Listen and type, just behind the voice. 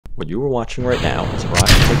What you are watching right now is a rocket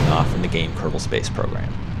taking off in the game Kerbal Space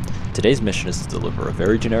Program. Today's mission is to deliver a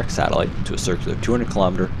very generic satellite to a circular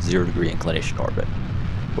 200-kilometer, 0-degree inclination orbit.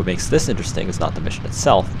 What makes this interesting is not the mission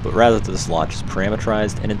itself, but rather that this launch is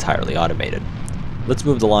parameterized and entirely automated. Let's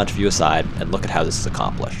move the launch view aside and look at how this is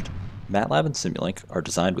accomplished. MATLAB and Simulink are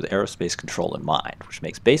designed with aerospace control in mind, which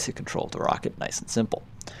makes basic control of the rocket nice and simple.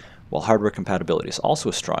 While hardware compatibility is also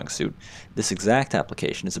a strong suit, this exact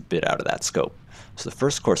application is a bit out of that scope, so the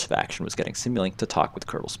first course of action was getting Simulink to talk with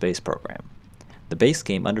Kerbal Space Program. The base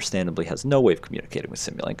game understandably has no way of communicating with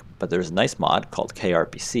Simulink, but there is a nice mod called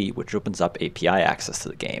KRPC which opens up API access to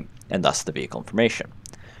the game, and thus the vehicle information.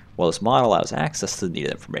 While this mod allows access to the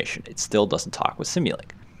needed information, it still doesn't talk with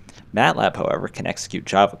Simulink. MATLAB, however, can execute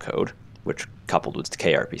Java code, which, coupled with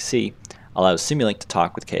KRPC, allows Simulink to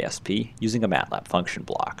talk with KSP using a MATLAB function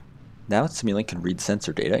block. Now that Simulink can read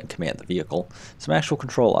sensor data and command the vehicle, some actual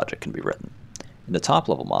control logic can be written. In the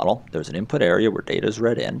top-level model, there's an input area where data is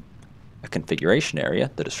read in, a configuration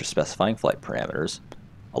area that is for specifying flight parameters,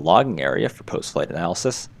 a logging area for post-flight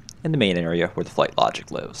analysis, and the main area where the flight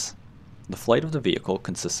logic lives. The flight of the vehicle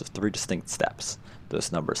consists of 3 distinct steps, though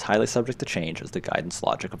this number is highly subject to change as the guidance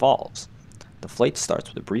logic evolves. The flight starts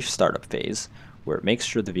with a brief startup phase, where it makes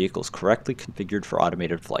sure the vehicle is correctly configured for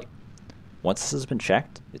automated flight. Once this has been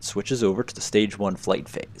checked, it switches over to the Stage 1 flight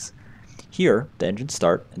phase. Here, the engines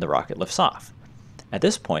start and the rocket lifts off. At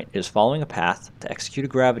this point, it is following a path to execute a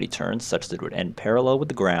gravity turn such that it would end parallel with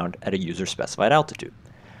the ground at a user-specified altitude.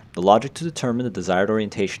 The logic to determine the desired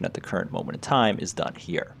orientation at the current moment in time is done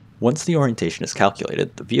here. Once the orientation is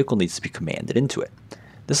calculated, the vehicle needs to be commanded into it.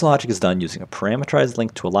 This logic is done using a parameterized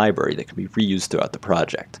link to a library that can be reused throughout the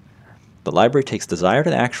project. The library takes desired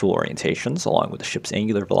and actual orientations along with the ship's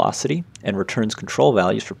angular velocity and returns control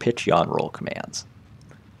values for pitch, yaw, and roll commands.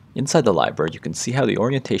 Inside the library, you can see how the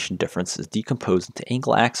orientation difference is decomposed into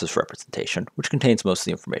angle axis representation, which contains most of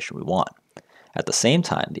the information we want. At the same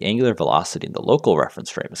time, the angular velocity in the local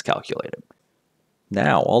reference frame is calculated.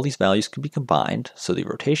 Now, all these values can be combined, so the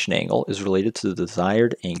rotation angle is related to the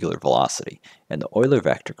desired angular velocity, and the Euler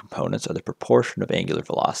vector components are the proportion of angular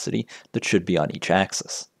velocity that should be on each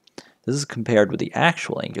axis. This is compared with the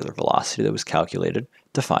actual angular velocity that was calculated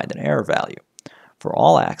to find an error value. For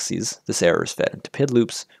all axes, this error is fed into PID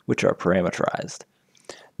loops, which are parameterized.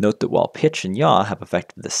 Note that while pitch and yaw have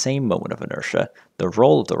effectively the same moment of inertia, the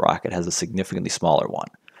roll of the rocket has a significantly smaller one.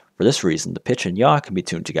 For this reason, the pitch and yaw can be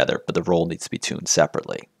tuned together, but the roll needs to be tuned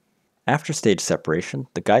separately. After stage separation,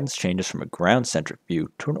 the guidance changes from a ground-centric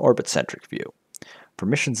view to an orbit-centric view. For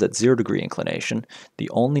missions at 0-degree inclination, the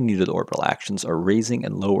only needed orbital actions are raising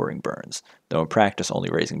and lowering burns, though in practice only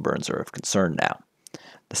raising burns are of concern now.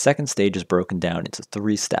 The second stage is broken down into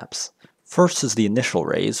 3 steps. First is the initial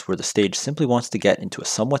raise, where the stage simply wants to get into a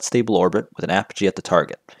somewhat stable orbit with an apogee at the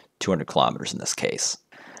target, 200 kilometers in this case.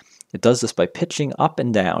 It does this by pitching up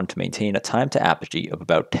and down to maintain a time to apogee of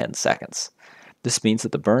about 10 seconds. This means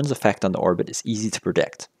that the burn's effect on the orbit is easy to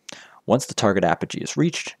predict. Once the target apogee is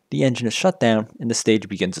reached, the engine is shut down and the stage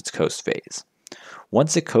begins its coast phase.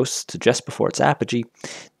 Once it coasts to just before its apogee,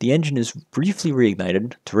 the engine is briefly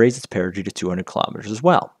reignited to raise its perigee to 200 kilometers as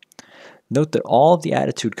well. Note that all of the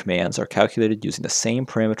attitude commands are calculated using the same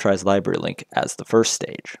parameterized library link as the first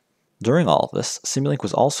stage. During all of this, Simulink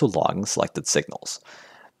was also logging selected signals.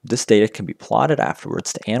 This data can be plotted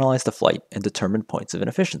afterwards to analyze the flight and determine points of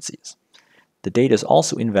inefficiencies. The data is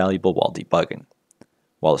also invaluable while debugging.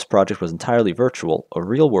 While this project was entirely virtual, a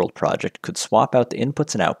real-world project could swap out the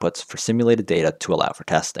inputs and outputs for simulated data to allow for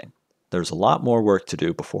testing. There's a lot more work to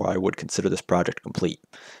do before I would consider this project complete,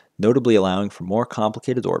 notably allowing for more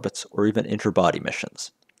complicated orbits or even inter-body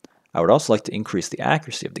missions. I would also like to increase the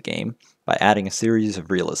accuracy of the game by adding a series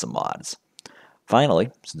of realism mods.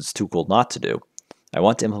 Finally, since it's too cool not to do, I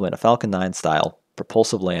want to implement a Falcon 9 style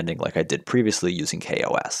propulsive landing like I did previously using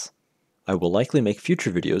KOS. I will likely make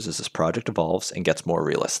future videos as this project evolves and gets more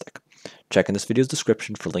realistic. Check in this video's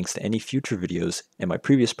description for links to any future videos and my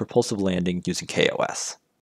previous propulsive landing using KOS.